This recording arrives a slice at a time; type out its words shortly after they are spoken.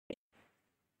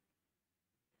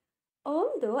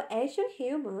Although ancient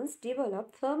humans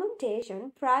developed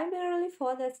fermentation primarily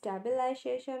for the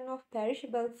stabilization of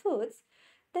perishable foods,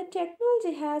 the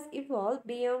technology has evolved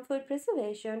beyond food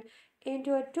preservation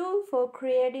into a tool for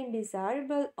creating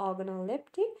desirable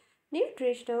organoleptic,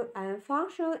 nutritional, and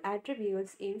functional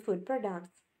attributes in food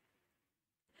products.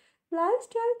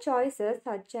 Lifestyle choices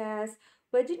such as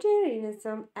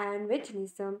vegetarianism and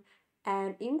veganism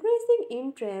and increasing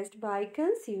interest by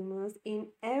consumers in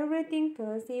everything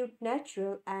perceived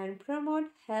natural and promote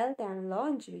health and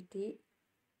longevity.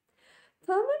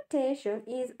 Fermentation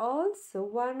is also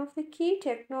one of the key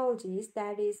technologies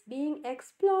that is being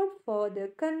explored for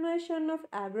the conversion of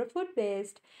agro-food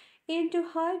waste into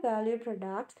high-value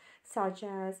products such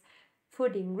as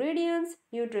food ingredients,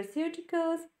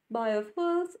 nutraceuticals,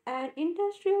 biofuels, and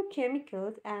industrial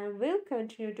chemicals and will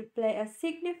continue to play a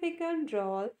significant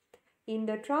role in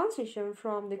the transition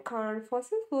from the current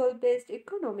fossil fuel based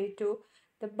economy to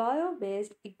the bio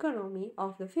based economy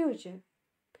of the future.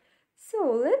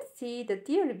 So let's see the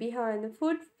theory behind the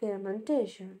food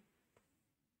fermentation.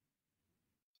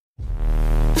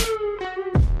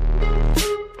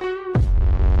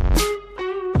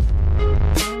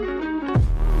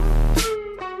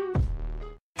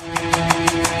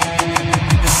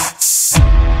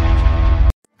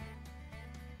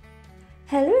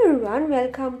 Hello everyone,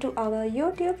 welcome to our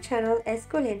YouTube channel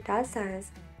Escolenta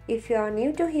Science. If you are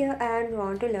new to here and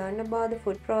want to learn about the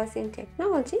food processing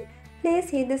technology, please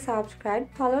hit the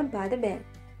subscribe followed by the bell.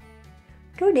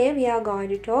 Today we are going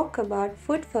to talk about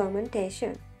food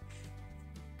fermentation.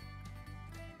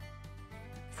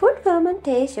 Food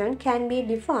fermentation can be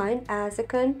defined as a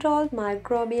controlled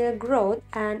microbial growth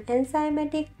and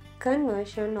enzymatic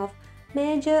conversion of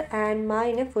major and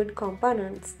minor food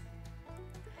components.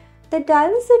 The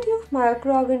diversity of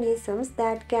microorganisms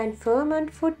that can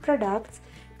ferment food products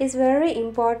is very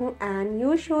important, and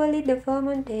usually the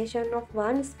fermentation of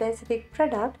one specific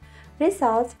product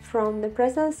results from the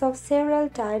presence of several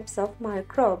types of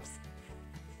microbes.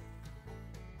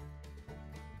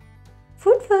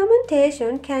 Food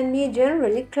fermentation can be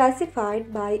generally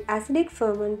classified by acidic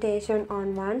fermentation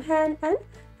on one hand and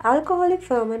alcoholic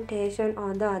fermentation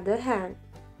on the other hand.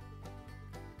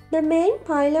 The main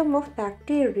phylum of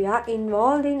bacteria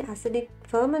involved in acidic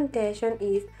fermentation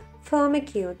is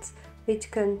Firmicutes, which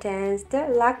contains the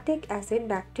lactic acid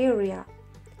bacteria.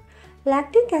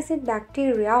 Lactic acid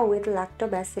bacteria with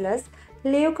lactobacillus,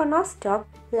 leuconostoc,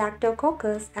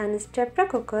 lactococcus, and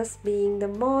streptococcus being the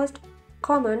most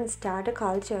common starter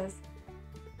cultures.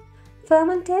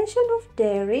 Fermentation of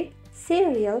dairy,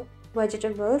 cereal,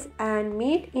 vegetables, and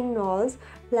meat involves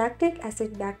lactic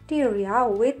acid bacteria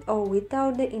with or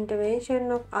without the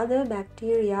intervention of other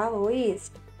bacteria or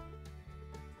yeast.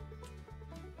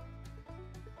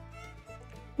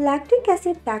 Lactic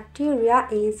acid bacteria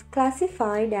is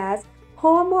classified as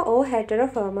homo or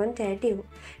heterofermentative,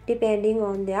 depending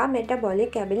on their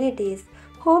metabolic abilities.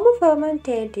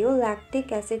 Homofermentative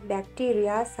lactic acid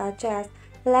bacteria such as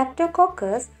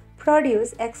Lactococcus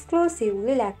produce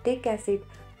exclusively lactic acid,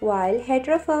 while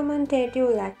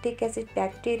heterofermentative lactic acid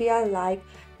bacteria like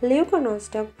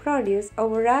Leuconostoc produce a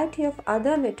variety of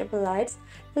other metabolites,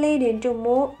 leading to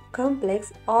more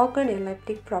complex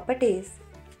organoleptic properties.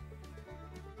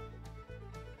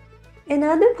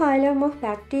 Another phylum of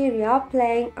bacteria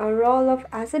playing a role of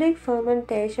acidic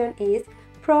fermentation is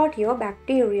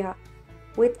Proteobacteria,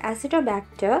 with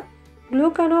Acetobacter,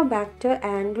 Glucanobacter,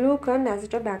 and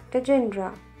Gluconacetobacter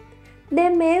genera. They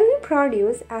mainly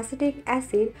produce acetic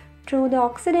acid through the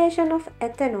oxidation of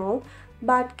ethanol,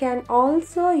 but can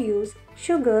also use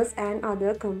sugars and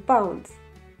other compounds.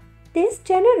 These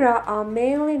genera are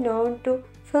mainly known to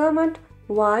ferment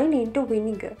wine into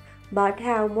vinegar, but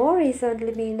have more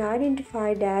recently been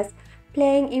identified as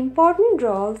playing important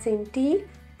roles in tea,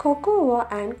 cocoa,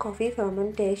 and coffee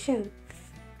fermentation.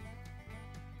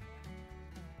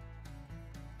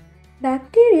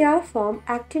 Bacteria from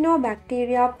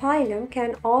Actinobacteria phylum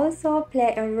can also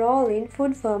play a role in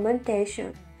food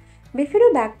fermentation.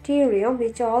 Bifidobacterium,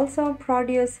 which also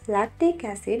produce lactic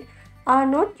acid, are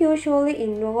not usually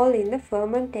involved in the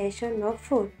fermentation of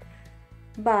food,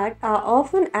 but are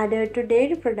often added to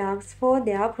dairy products for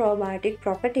their probiotic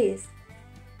properties.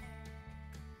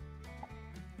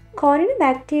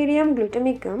 Corynebacterium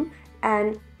glutamicum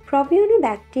and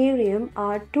Proteobacterium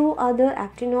are two other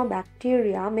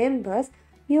Actinobacteria members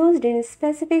used in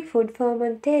specific food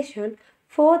fermentation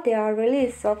for their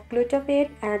release of glutamate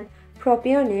and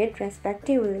propionate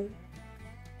respectively.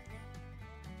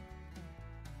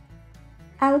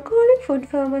 Alcoholic food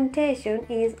fermentation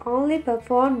is only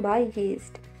performed by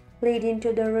yeast, leading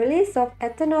to the release of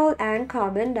ethanol and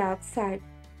carbon dioxide.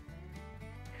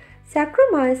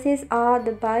 Saccharomyces are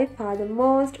by far the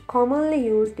most commonly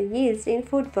used yeast in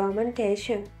food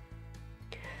fermentation,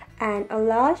 and a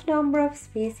large number of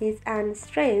species and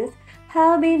strains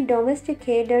have been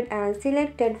domesticated and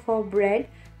selected for bread,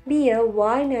 beer,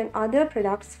 wine, and other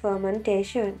products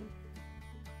fermentation.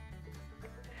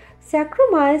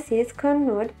 Saccharomyces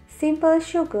convert simple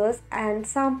sugars and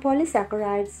some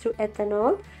polysaccharides to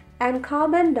ethanol and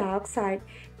carbon dioxide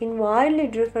in widely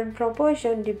different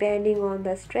proportions depending on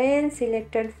the strain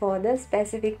selected for the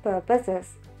specific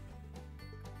purposes.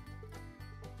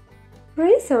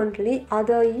 Recently,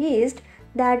 other yeasts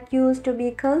that used to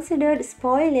be considered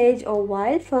spoilage or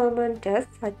wild fermenters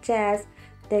such as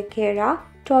Dekkera,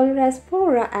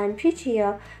 Toleraspora, and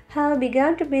Pichia have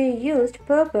begun to be used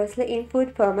purposely in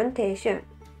food fermentation.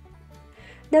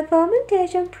 The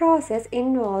fermentation process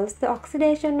involves the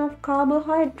oxidation of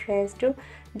carbohydrates to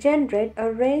generate a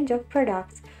range of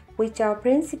products, which are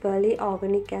principally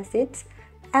organic acids,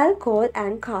 alcohol,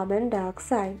 and carbon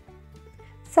dioxide.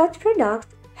 Such products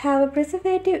have a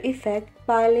preservative effect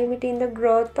by limiting the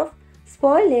growth of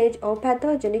spoilage or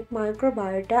pathogenic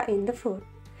microbiota in the food.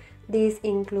 This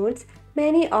includes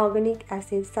many organic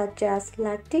acids such as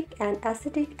lactic and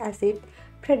acetic acid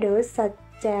produced such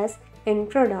as end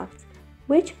products,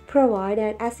 which provide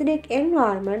an acidic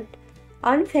environment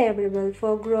unfavorable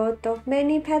for growth of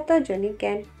many pathogenic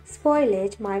and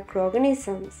spoilage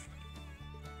microorganisms.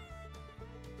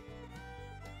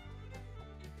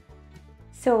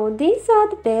 So these are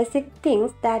the basic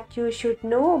things that you should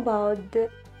know about the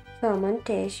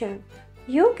fermentation.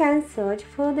 You can search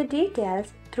further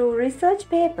details through research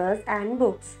papers and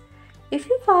books. If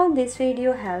you found this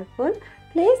video helpful,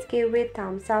 please give it a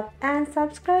thumbs up and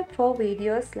subscribe for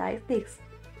videos like this.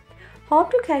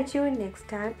 Hope to catch you next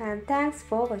time, and thanks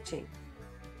for watching.